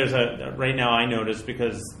 So there's right now I notice,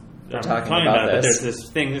 because I'm talking about it, but there's this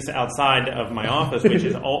thing that's outside of my office which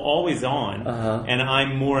is always on, and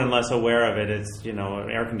I'm more and less aware of it. It's an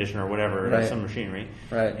air conditioner or whatever, some machinery,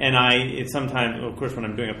 and it's sometimes, of course, when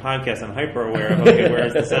I'm doing a podcast, I'm hyper aware of where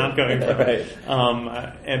is the sound coming from,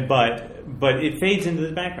 but it fades into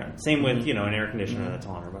the background. Same with an air conditioner that's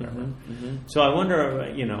on or whatever. So I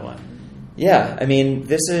wonder, Yeah, I mean,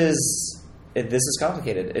 this is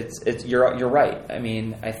complicated. It's you're right. I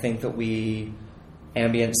mean, I think that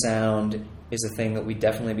ambient sound is a thing that we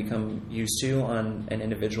definitely become used to on an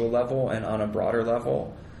individual level and on a broader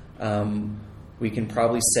level. We can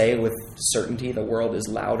probably say with certainty the world is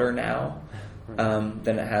louder now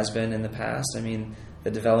than it has been in the past. I mean,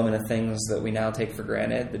 the development of things that we now take for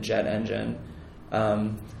granted, the jet engine,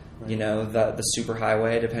 the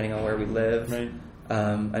superhighway, depending on where we live.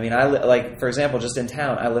 I mean, for example, just in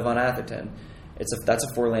town, I live on Atherton. That's a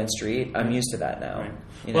 4-lane street. I'm used to that now.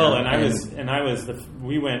 We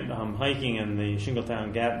went hiking in the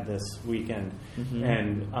Shingletown Gap this weekend,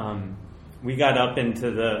 and we got up there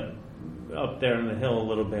in the hill a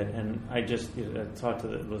little bit, and I just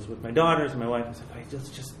was with my daughters and my wife. I was like,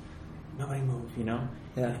 just nobody move,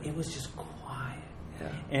 Yeah. It was just quiet,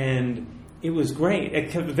 and it was great.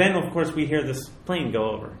 Then, of course, we hear this plane go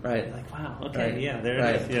over. Right. Like, wow, okay, yeah, there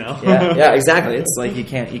it is. Yeah, exactly. It's like you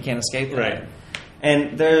can't escape that. Right.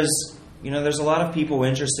 And there's a lot of people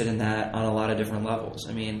interested in that on a lot of different levels.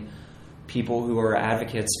 I mean, people who are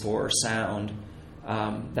advocates for sound,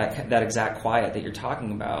 that exact quiet that you're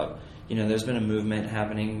talking about. There's been a movement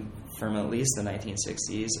happening from at least the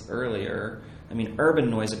 1960s earlier. I mean,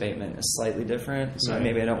 urban noise abatement is slightly different, so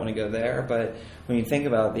maybe I don't want to go there. But when you think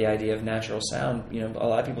about the idea of natural sound, a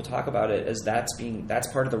lot of people talk about it as that's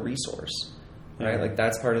part of the resource. right? Yeah. Like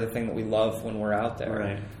that's part of the thing that we love when we're out there.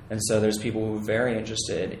 Right. And so there's people who are very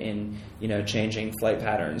interested in, changing flight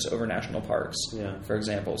patterns over national parks, for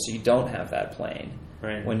example. So you don't have that plane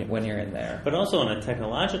when you're in there. But also on a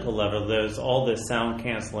technological level, there's all this sound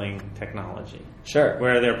canceling technology. Sure.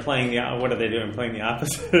 Where they're playing what are they doing? Playing the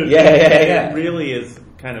opposite. Yeah. It really is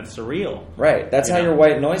kind of surreal. Right. That's how your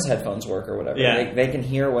white noise headphones work or whatever. Yeah. They can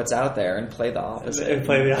hear what's out there and play the opposite. And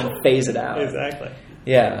phase it out. Exactly.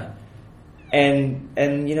 Yeah. And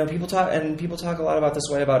people talk a lot about this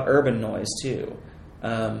way about urban noise too.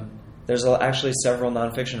 There's actually several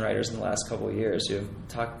nonfiction writers in the last couple of years who have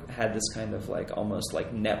had this kind of like almost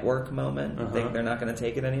like network moment. They're not going to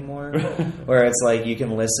take it anymore, where it's like you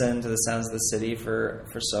can listen to the sounds of the city for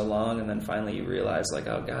so long, and then finally you realize like,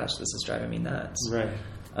 oh gosh, this is driving me nuts. Right.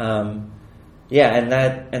 And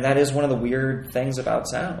that is one of the weird things about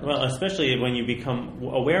sound. Well, especially when you become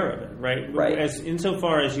aware of it, right? Right.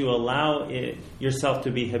 Insofar as you allow yourself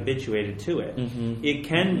to be habituated to it, it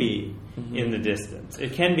can be in the distance.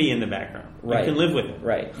 It can be in the background. Right. You can live with it.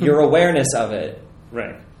 Right. Your awareness of it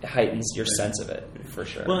heightens your sense of it, for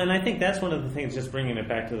sure. Well, and I think that's one of the things, just bringing it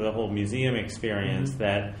back to the whole museum experience,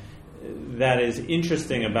 that is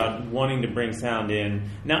interesting about wanting to bring sound in.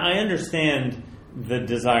 Now, I understand the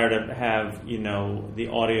desire to have, the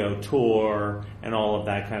audio tour and all of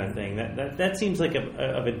that kind of thing. That seems like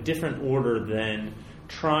of a different order than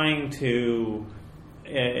trying to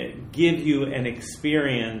give you an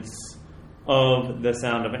experience of the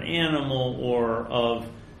sound of an animal, or of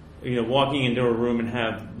walking into a room and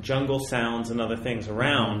have jungle sounds and other things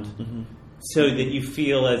around, so that you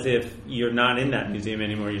feel as if you're not in that museum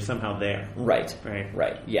anymore, you're somehow there. Right.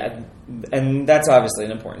 Yeah, and that's obviously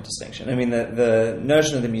an important distinction. I mean, the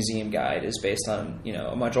notion of the museum guide is based on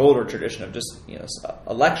a much older tradition of just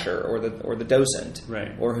a lecture or the docent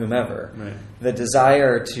or whomever. Right. The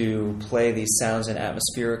desire to play these sounds in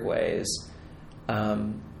atmospheric ways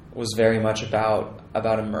was very much about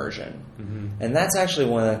immersion, and that's actually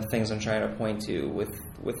one of the things I'm trying to point to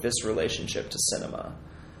with this relationship to cinema.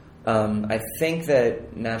 I think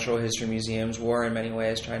that natural history museums were in many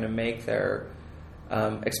ways trying to make their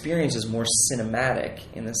experiences more cinematic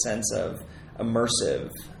in the sense of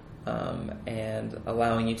immersive and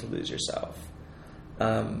allowing you to lose yourself.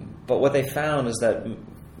 But what they found is that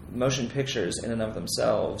motion pictures in and of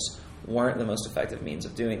themselves weren't the most effective means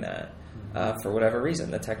of doing that. For whatever reason,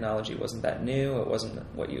 the technology wasn't that new. It wasn't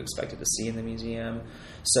what you expected to see in the museum.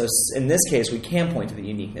 So in this case, we can point to the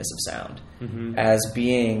uniqueness of sound as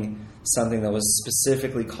being something that was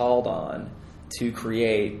specifically called on to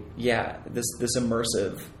create, this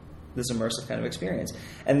immersive kind of experience.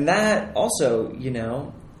 And that also,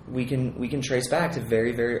 we can trace back to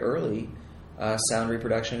very, very early sound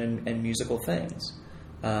reproduction and musical things.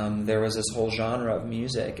 There was this whole genre of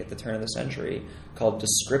music at the turn of the century called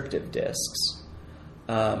descriptive discs,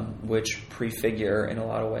 which prefigure in a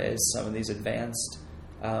lot of ways some of these advanced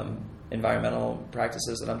environmental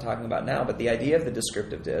practices that I'm talking about now. But the idea of the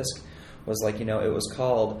descriptive disc was like, it was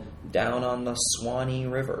called Down on the Swanee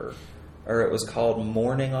River, or it was called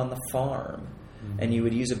Morning on the Farm. And you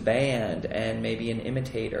would use a band and maybe an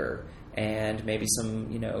imitator and maybe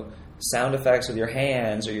some, sound effects with your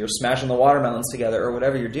hands, or you're smashing the watermelons together, or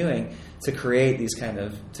whatever you're doing to create these kind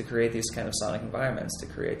of sonic environments, to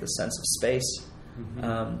create the sense of space.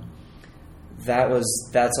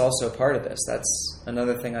 That's also part of this. That's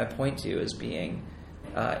another thing I point to as being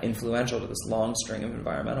influential to this long string of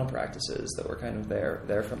environmental practices that were kind of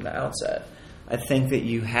there from the outset. I think that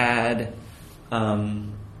you had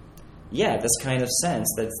this kind of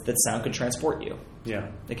sense that sound could transport you.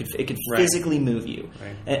 Yeah, it could physically move you,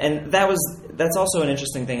 and that's also an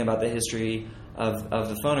interesting thing about the history of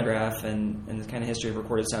the phonograph and the kind of history of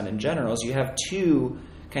recorded sound in general. Is you have two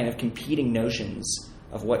kind of competing notions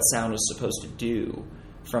of what sound was supposed to do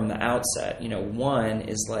from the outset. One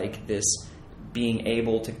is like this being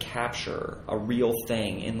able to capture a real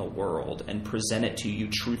thing in the world and present it to you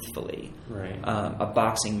truthfully, a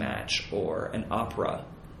boxing match or an opera.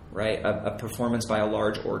 Right, a performance by a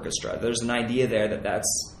large orchestra. There's an idea there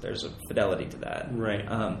there's a fidelity to that. Right.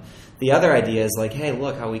 The other idea is like, hey,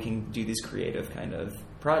 look how we can do these creative kind of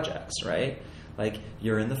projects. Right. Like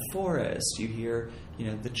you're in the forest, you hear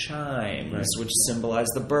the chimes, which symbolize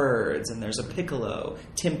the birds, and there's a piccolo,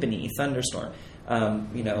 timpani, thunderstorm.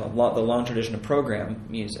 The long tradition of program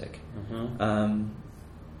music.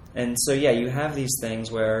 And so you have these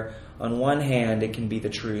things where on one hand it can be the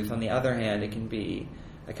truth, on the other hand it can be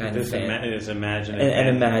a kind of is imagined and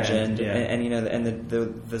imagined, and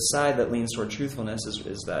the side that leans toward truthfulness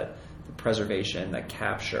is that the preservation, that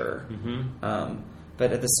capture.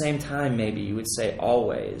 But at the same time, maybe you would say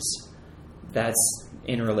always that's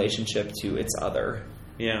in relationship to its other.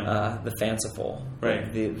 Yeah, the fanciful,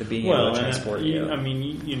 right? The being able to transport you. I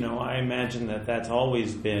mean, I imagine that's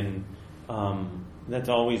always been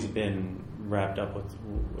wrapped up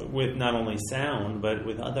with not only sound but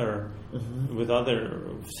with other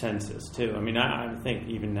senses too. I mean, I think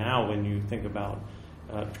even now when you think about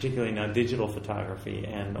particularly now digital photography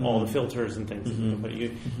and all the filters and things, but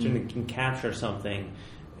you can capture something,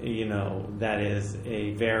 that is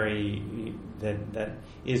a very that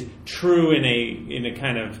is true in a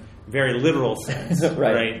kind of very literal sense,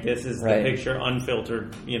 right? This is the picture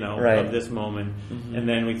unfiltered, of this moment, and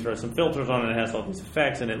then we throw some filters on it. It has all these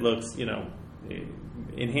effects, and it looks,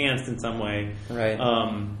 enhanced in some way, right?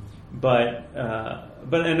 But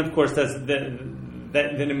and of course then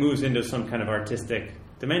it moves into some kind of artistic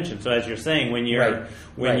dimension. So as you're saying, when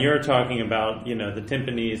you're talking about the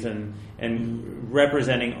timpanis and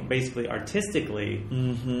representing basically artistically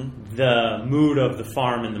the mood of the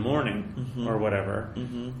farm in the morning or whatever,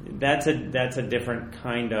 that's a different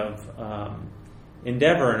kind of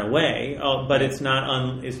endeavor in a way, but it's not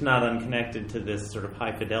unconnected to this sort of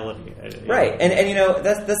high fidelity, right? And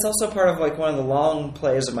that's also part of like one of the long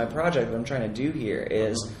plays of my project that I'm trying to do here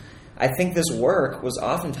is. I think this work was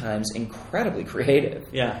oftentimes incredibly creative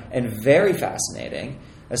and very fascinating,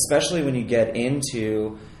 especially when you get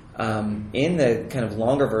into, in the kind of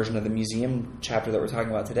longer version of the museum chapter that we're talking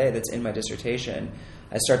about today that's in my dissertation,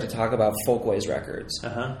 I start to talk about Folkways Records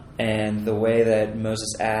and the way that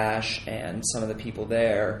Moses Ashe and some of the people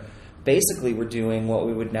there basically were doing what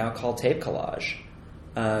we would now call tape collage.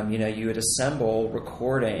 You would assemble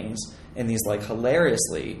recordings in these like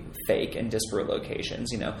hilariously fake and disparate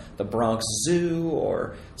locations, the Bronx Zoo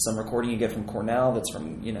or some recording you get from Cornell that's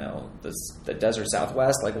from, the desert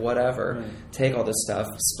Southwest, like whatever. Right. Take all this stuff,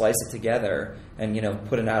 splice it together, and,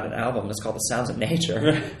 put it out an album. It's called The Sounds of Nature.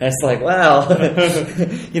 Right. And it's like, well,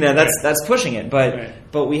 that's pushing it.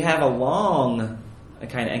 But we have a long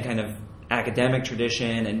kind of academic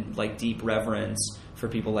tradition and like deep reverence for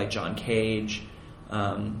people like John Cage,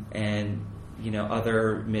 and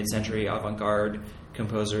other mid-century avant-garde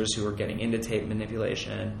composers who are getting into tape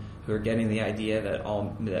manipulation, who are getting the idea that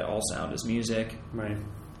all sound is music, right?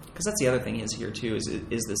 Because that's the other thing is here too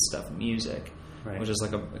is this stuff music, right? Which is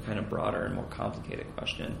like a kind of broader and more complicated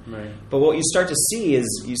question, right? But what you start to see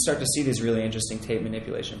is these really interesting tape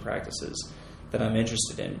manipulation practices that I'm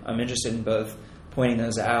interested in. I'm interested in both pointing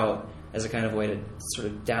those out as a kind of way to sort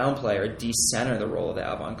of downplay or decenter the role of the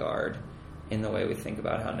avant-garde in the way we think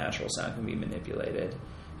about how natural sound can be manipulated.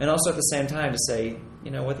 And also at the same time to say,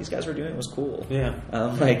 what these guys were doing was cool. Yeah.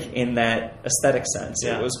 Like in that aesthetic sense,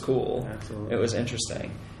 it was cool. Absolutely. It was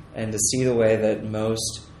interesting. And to see the way that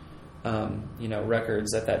most,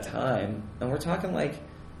 records at that time, and we're talking like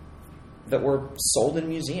that were sold in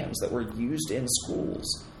museums, that were used in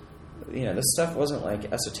schools. This stuff wasn't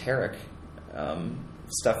like esoteric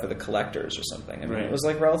stuff for the collectors or something. I mean, It was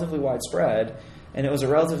like relatively widespread. And it was a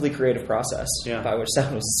relatively creative process by which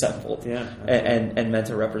sound was assembled and meant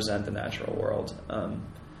to represent the natural world.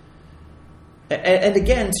 And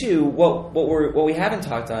again, too, what we haven't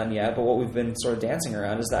talked on yet, but what we've been sort of dancing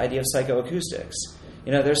around is the idea of psychoacoustics.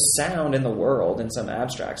 There's sound in the world in some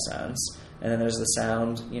abstract sense, and then there's the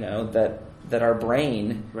sound, that our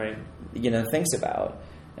brain, thinks about.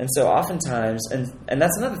 And so oftentimes, and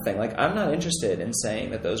that's another thing. Like, I'm not interested in saying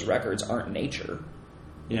that those records aren't nature.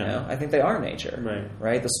 I think they are nature,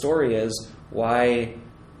 right? The story is why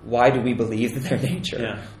do we believe that they're nature?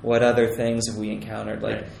 Yeah. What other things have we encountered?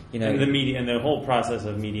 Like, and the media and the whole process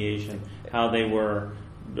of mediation, how they were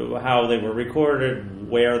recorded,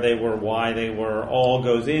 where they were, why they were, all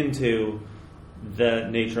goes into the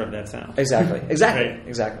nature of that sound. Exactly. Right?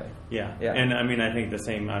 Exactly. Yeah. And I mean, I think the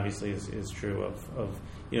same obviously is true of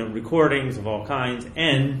recordings of all kinds,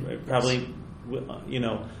 and probably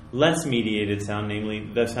less mediated sound, namely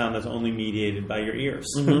the sound that's only mediated by your ears,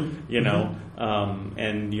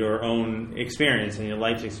 and your own experience and your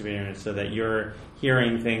life's experience, so that you're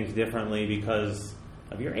hearing things differently because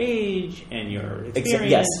of your age and your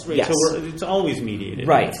experience. Yes. So it's always mediated.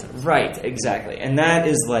 Right, exactly. And that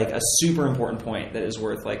is like a super important point that is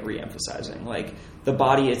worth like re-emphasizing. Like the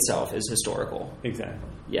body itself is historical. Exactly.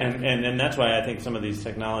 Yeah. And that's why I think some of these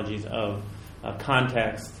technologies of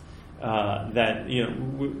context, that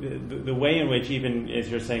the way in which, even as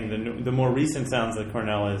you're saying, the more recent sounds that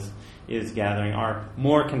Cornell is gathering are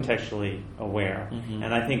more contextually aware,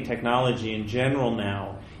 and I think technology in general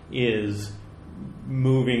now is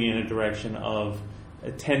moving in a direction of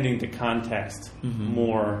attending to context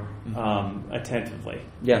more attentively,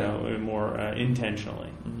 more intentionally.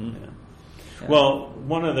 Yeah. Well,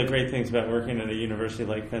 one of the great things about working at a university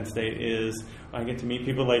like Penn State is I get to meet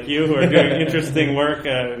people like you who are doing interesting work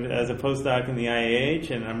as a postdoc in the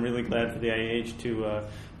IAH, and I'm really glad for the IAH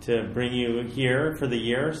to bring you here for the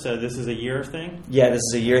year. So this is a year thing? Yeah, this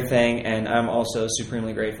is a year thing, and I'm also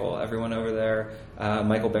supremely grateful. Everyone over there,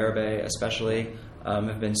 Michael Barabay especially,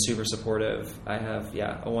 have been super supportive. I have,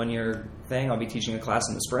 a 1-year thing. I'll be teaching a class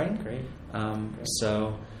in the spring. Great.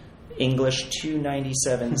 So English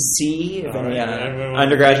 297C, if any Right.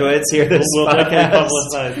 undergraduates hear this We'll podcast. definitely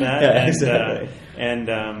publicize that. Yeah, exactly.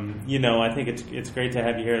 I think it's great to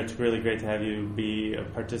have you here. It's really great to have you be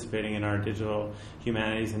participating in our digital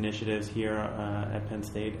humanities initiatives here at Penn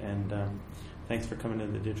State. And thanks for coming to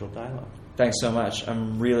the Digital Dialogue. Thanks so much.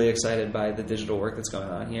 I'm really excited by the digital work that's going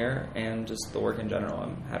on here and just the work in general.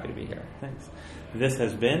 I'm happy to be here. Thanks. This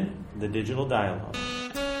has been the Digital Dialogue.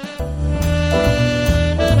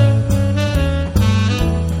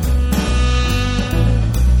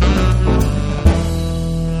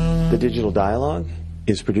 The Digital Dialogue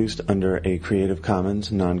is produced under a Creative Commons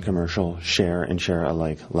non-commercial share and share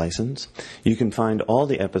alike license. You can find all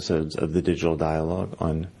the episodes of the Digital Dialogue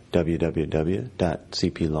on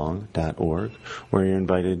www.cplong.org, where you're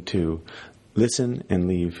invited to listen and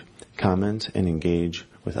leave comments and engage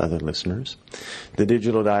with other listeners. The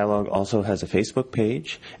Digital Dialogue also has a Facebook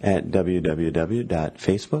page at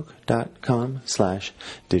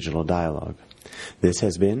www.facebook.com/digital dialogue. This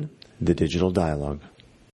has been the Digital Dialogue.